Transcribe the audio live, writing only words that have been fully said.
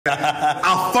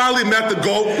I finally met the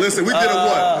GOAT. Listen, we did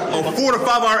a 4 to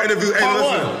 5 hour interview.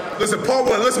 Hey, listen, part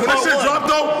one. Listen, when this shit dropped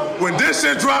though, when this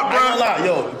shit dropped, bro.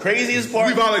 Yo, craziest part.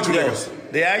 We violate you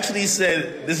niggas. They actually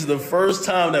said this is the first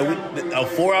time that a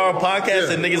 4-hour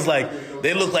podcast and niggas like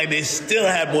they look like they still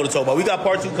had more to talk about. We got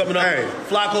part 2 coming up. Hey.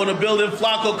 Flakko in the building.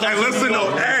 Flakko coming.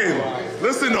 Hey,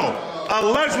 listen though.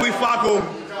 Allegedly,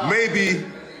 Flakko may be,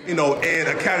 an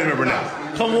Academy member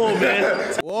now. Come on,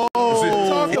 man. Whoa.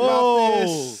 Talk about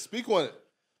this. Speak on it.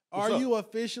 Are you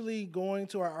officially going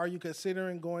to, or are you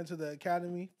considering going to the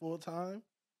Academy full time?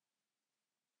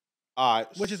 All right.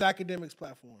 Which is Academic's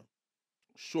platform.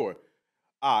 Sure.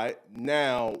 All right.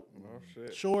 Now. Oh,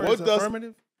 shit. Sure is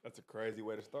affirmative? That's a crazy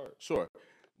way to start. Sure.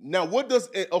 Now, what does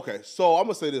it, okay, so I'm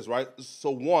going to say this, right?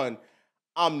 So, one,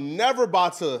 I'm never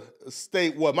about to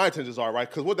state what my intentions are, right?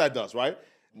 Because what that does, right?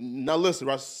 Now, listen,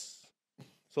 right?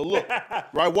 So, look,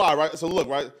 right? Why, right? So, look,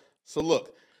 right? So,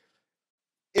 look.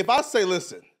 If I say,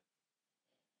 listen,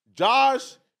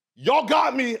 Josh, y'all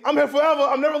got me. I'm here forever.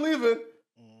 I'm never leaving.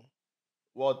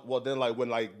 Well, then, like, when,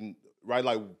 like, right,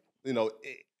 like,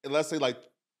 let's say, like,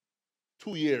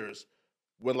 2 years,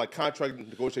 when, like, contract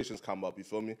negotiations come up, you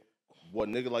feel me? What,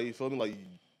 nigga, like, you feel me? Like,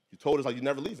 you told us, like, you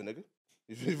never leaving, nigga.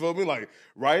 You feel me? Like,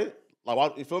 right? Like,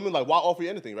 why, you feel me? Like, why offer you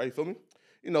anything, right? You feel me?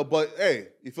 But, hey,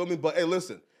 you feel me? But, hey,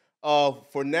 listen,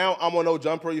 for now, I'm on no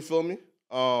jumper, you feel me?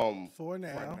 For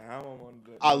now.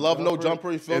 I love no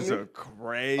jumper, you feel me? It's a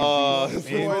crazy.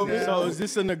 So is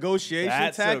this a negotiation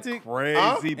tactic? That's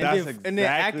crazy. That's exactly and then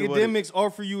academics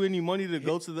offer you any money to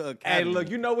go to the Academy. Hey, look,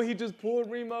 you know what he just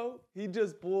pulled, Remo? He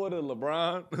just pulled a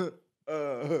LeBron.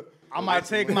 I might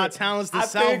take my talents to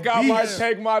South Beach. I might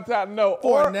take my talent. No,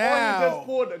 For or now. he just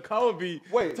pulled a Kobe.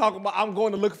 Wait. Talking about I'm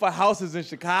going to look for houses in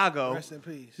Chicago. Rest in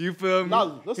peace. You feel me?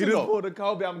 Nah, listen, he just though. pulled a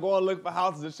Kobe. I'm going to look for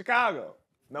houses in Chicago.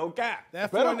 No cap.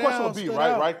 That Better for question now would be, stood right,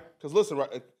 out. right? Because listen, right?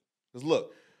 Because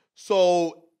look,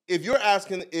 so if you're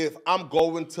asking if I'm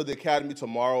going to the Academy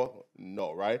tomorrow,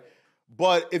 no, right?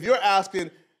 But if you're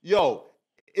asking, yo,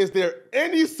 is there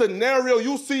any scenario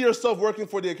you see yourself working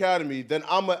for the Academy, then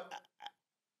I'm going to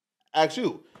ask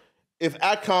you. If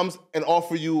Act comes and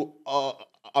offer you $1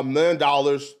 million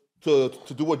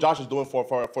to do what Josh is doing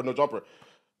for No Jumper,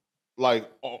 like,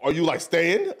 are you, like,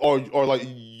 staying or like,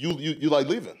 you like,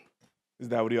 leaving? Is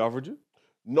that what he offered you?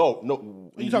 No.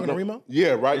 Are you talking to Remo?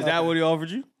 Yeah, right. Is that what he offered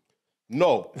you?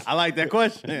 No. I like that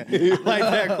question. I like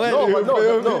that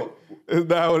question. No. Is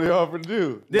that what he offered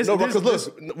you? Because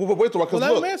listen, wait, Well,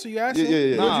 let him answer. You asked him.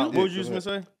 Yeah. Nah, what was you just gonna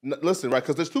say? Listen, right?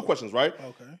 Because there's 2 questions, right?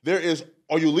 Okay. There is,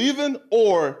 are you leaving,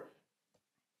 or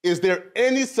is there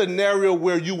any scenario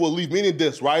where you will leave? Meaning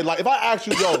this, right? Like, if I ask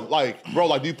you, yo, like, bro,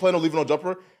 like, do you plan on leaving No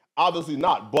Jumper? Obviously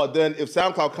not. But then if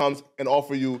SoundCloud comes and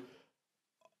offer you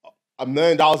 $1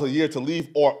 million a year to leave,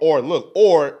 or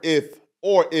if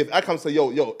I come and say,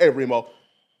 yo, hey, Remo,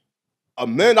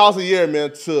 $1 million a year,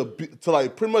 man, to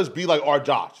like pretty much be like our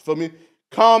Josh, feel me?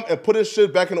 Come and put his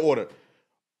shit back in order.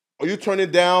 Are you turning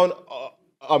down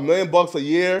 $1 million a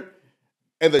year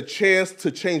and the chance to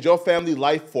change your family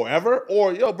life forever?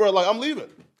 Or, yo, bro, like, I'm leaving.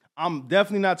 I'm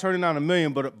definitely not turning down $1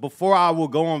 million, but before I will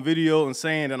go on video and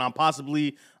saying that I'm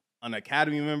possibly an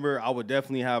Academy member, I would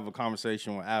definitely have a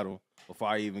conversation with Adam before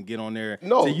I even get on there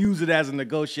to use it as a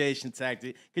negotiation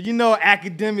tactic. Because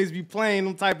academics be playing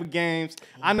them type of games.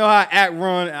 I know how Act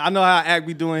run. I know how Act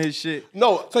be doing his shit.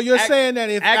 No. So you're saying that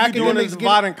if Act be doing academics his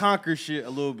divide and conquer shit a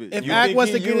little bit. If Act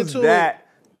was to get into that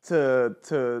to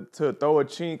throw a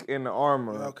chink in the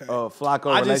armor of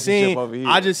Flakko relationship over here.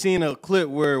 I just seen a clip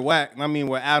where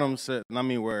Adam said,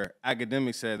 where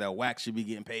Academic said that Wack should be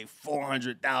getting paid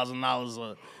 $400,000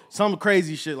 or some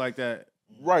crazy shit like that.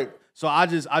 Right. So I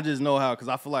just know how, because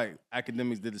I feel like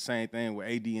Academics did the same thing with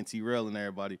AD and T-Rail and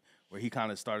everybody, where he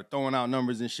kind of started throwing out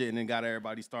numbers and shit and then got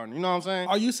everybody starting. You know what I'm saying?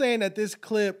 Are you saying that this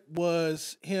clip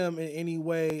was him in any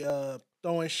way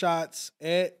throwing shots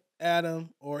at Adam,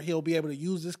 or he'll be able to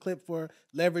use this clip for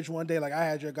leverage one day? Like, I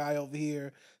had your guy over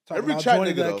here talking about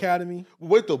joining the Academy.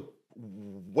 Wait,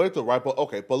 right? But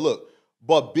okay, but look,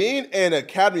 but being an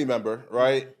Academy member,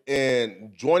 right,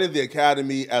 and joining the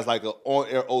Academy as like an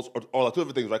on-air host or like 2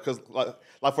 different things, right? Because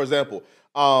like for example,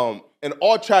 and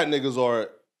all chat niggas are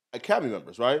Academy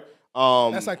members, right?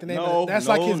 That's like the name of it. That's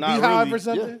like his beehive really. or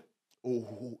something?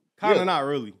 Kind of not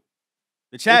really.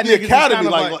 The chat the niggas Academy, is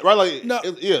like right, like no.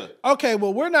 Yeah. Okay,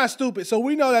 well, we're not stupid, so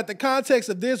we know that the context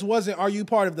of this wasn't, are you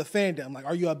part of the fandom? Like,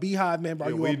 are you a beehive member? Are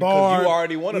you a bar? Because you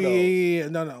already one of those. Yeah,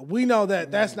 no. We know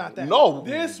that that's not that. No.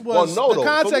 This was, Well, no, the though.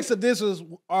 context of this was,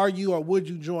 are you or would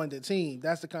you join the team?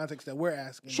 That's the context that we're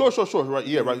asking. Sure, right,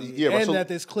 yeah, right, yeah, right. And So, that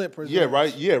this clip presents.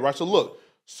 yeah, right. So look,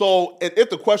 so if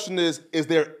the question is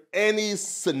there any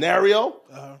scenario,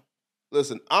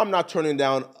 listen, I'm not turning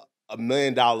down $1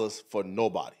 million for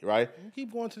nobody, right? You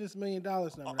keep going to this $1 million number.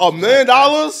 $1 million?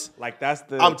 Like that's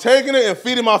the. I'm taking it and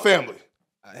feeding my family.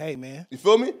 Hey, man. You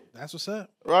feel me? That's what's up.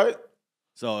 Right?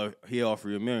 So he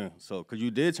offered you $1 million. So, because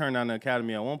you did turn down the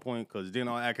Academy at one point, because didn't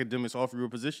all academics offer you a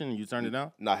position and you turned it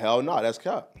down? Nah, hell no. That's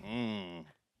cap.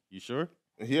 You sure?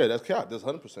 Yeah, that's cap. That's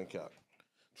 100% cap.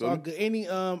 So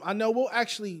I know we'll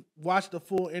actually watch the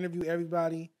full interview,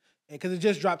 everybody, because it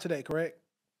just dropped today, correct?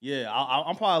 Yeah,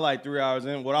 I'm probably like 3 hours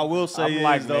in. What I will say I'm is,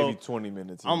 like though, maybe 20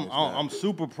 minutes. I'm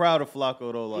super proud of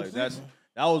Flakko though. Like that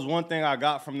was one thing I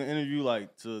got from the interview,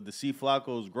 like to see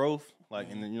Flakko's growth.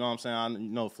 Like, and you know what I'm saying? I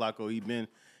know Flakko, he been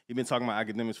talking about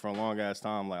academics for a long ass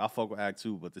time. Like I fuck with Act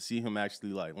 2, but to see him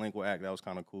actually like link with Act, that was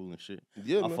kind of cool and shit.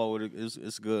 Yeah, I fuck with it.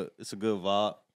 It's good. It's a good vibe.